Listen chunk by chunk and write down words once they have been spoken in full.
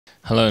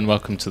Hello and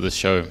welcome to the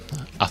show.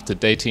 After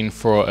dating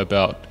for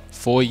about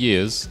 4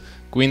 years,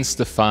 Gwen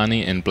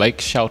Stefani and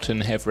Blake Shelton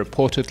have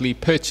reportedly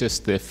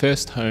purchased their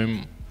first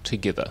home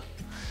together.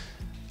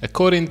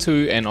 According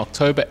to an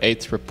October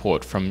 8th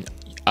report from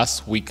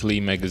Us Weekly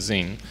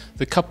magazine,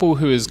 the couple,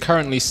 who is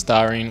currently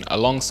starring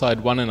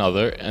alongside one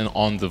another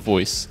on The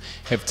Voice,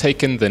 have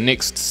taken the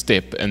next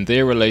step in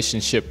their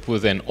relationship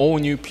with an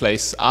all-new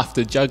place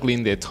after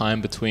juggling their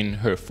time between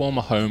her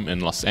former home in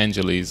Los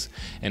Angeles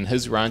and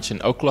his ranch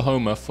in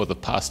Oklahoma for the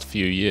past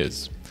few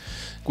years.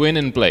 Gwen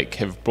and Blake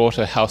have bought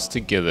a house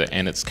together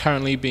and it's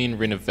currently being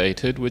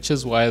renovated, which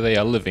is why they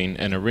are living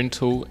in a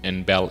rental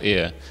in Bel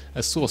Air,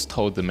 a source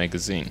told the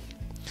magazine.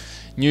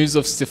 News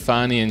of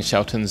Stefani and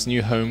Shelton's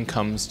new home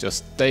comes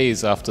just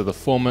days after the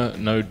former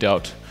No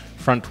Doubt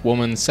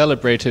frontwoman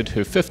celebrated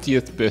her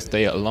 50th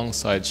birthday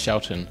alongside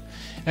Shelton.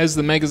 As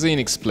the magazine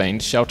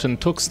explained, Shelton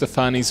took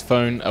Stefani's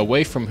phone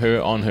away from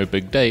her on her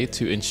big day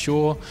to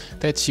ensure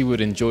that she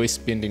would enjoy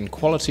spending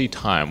quality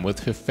time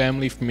with her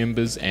family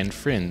members and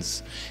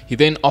friends. He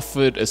then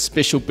offered a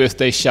special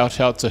birthday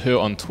shout-out to her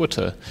on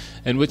Twitter,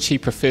 in which he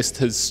professed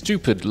his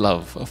stupid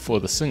love for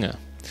the singer.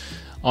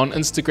 On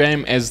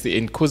Instagram, as the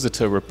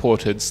Inquisitor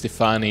reported,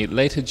 Stefani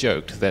later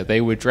joked that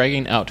they were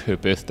dragging out her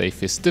birthday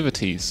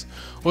festivities.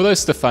 Although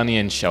Stefani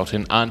and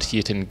Shelton aren't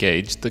yet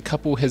engaged, the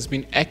couple has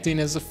been acting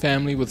as a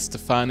family with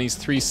Stefani's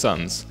 3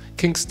 sons,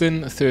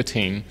 Kingston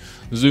 13,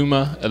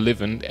 Zuma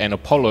 11 and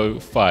Apollo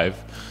 5,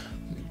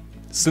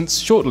 since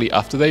shortly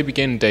after they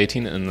began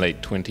dating in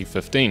late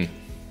 2015.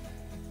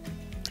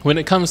 When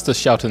it comes to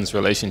Shelton's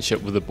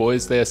relationship with the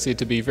boys, they are said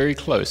to be very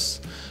close.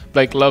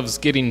 Blake loves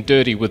getting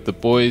dirty with the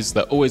boys.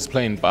 They're always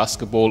playing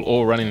basketball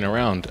or running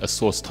around, a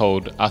source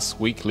told Us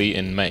Weekly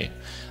in May.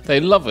 They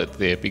love it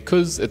there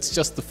because it's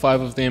just the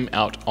 5 of them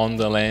out on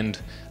the land,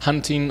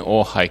 hunting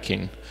or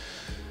hiking.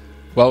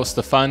 While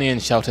Stefani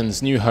and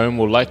Shelton's new home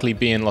will likely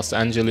be in Los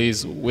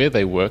Angeles, where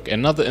they work,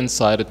 another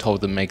insider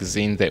told the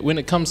magazine that when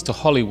it comes to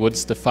Hollywood,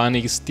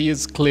 Stefani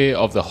steers clear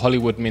of the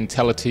Hollywood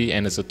mentality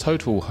and is a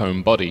total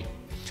homebody.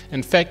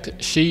 In fact,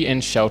 she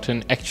and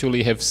Shelton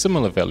actually have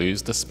similar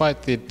values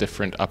despite their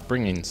different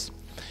upbringings.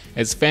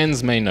 As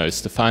fans may know,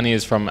 Stefani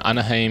is from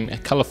Anaheim,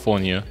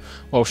 California,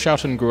 while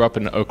Shelton grew up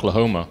in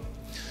Oklahoma.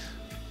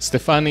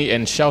 Stefani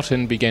and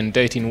Shelton began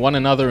dating one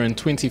another in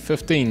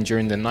 2015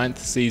 during the 9th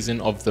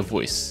season of The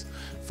Voice,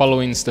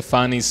 following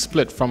Stefani's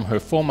split from her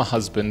former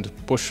husband,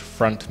 Bush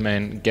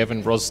frontman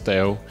Gavin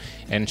Rossdale,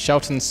 and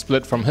Shelton's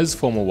split from his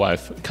former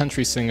wife,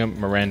 country singer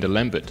Miranda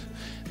Lambert.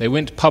 They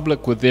went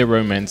public with their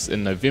romance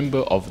in November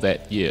of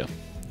that year.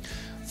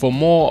 For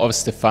more of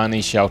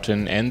Stefani,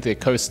 Shelton and their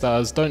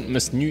co-stars, don't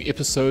miss new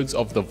episodes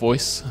of The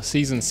Voice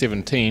Season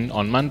 17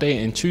 on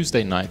Monday and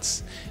Tuesday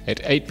nights at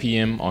 8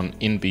 p.m. on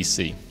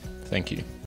NBC. Thank you.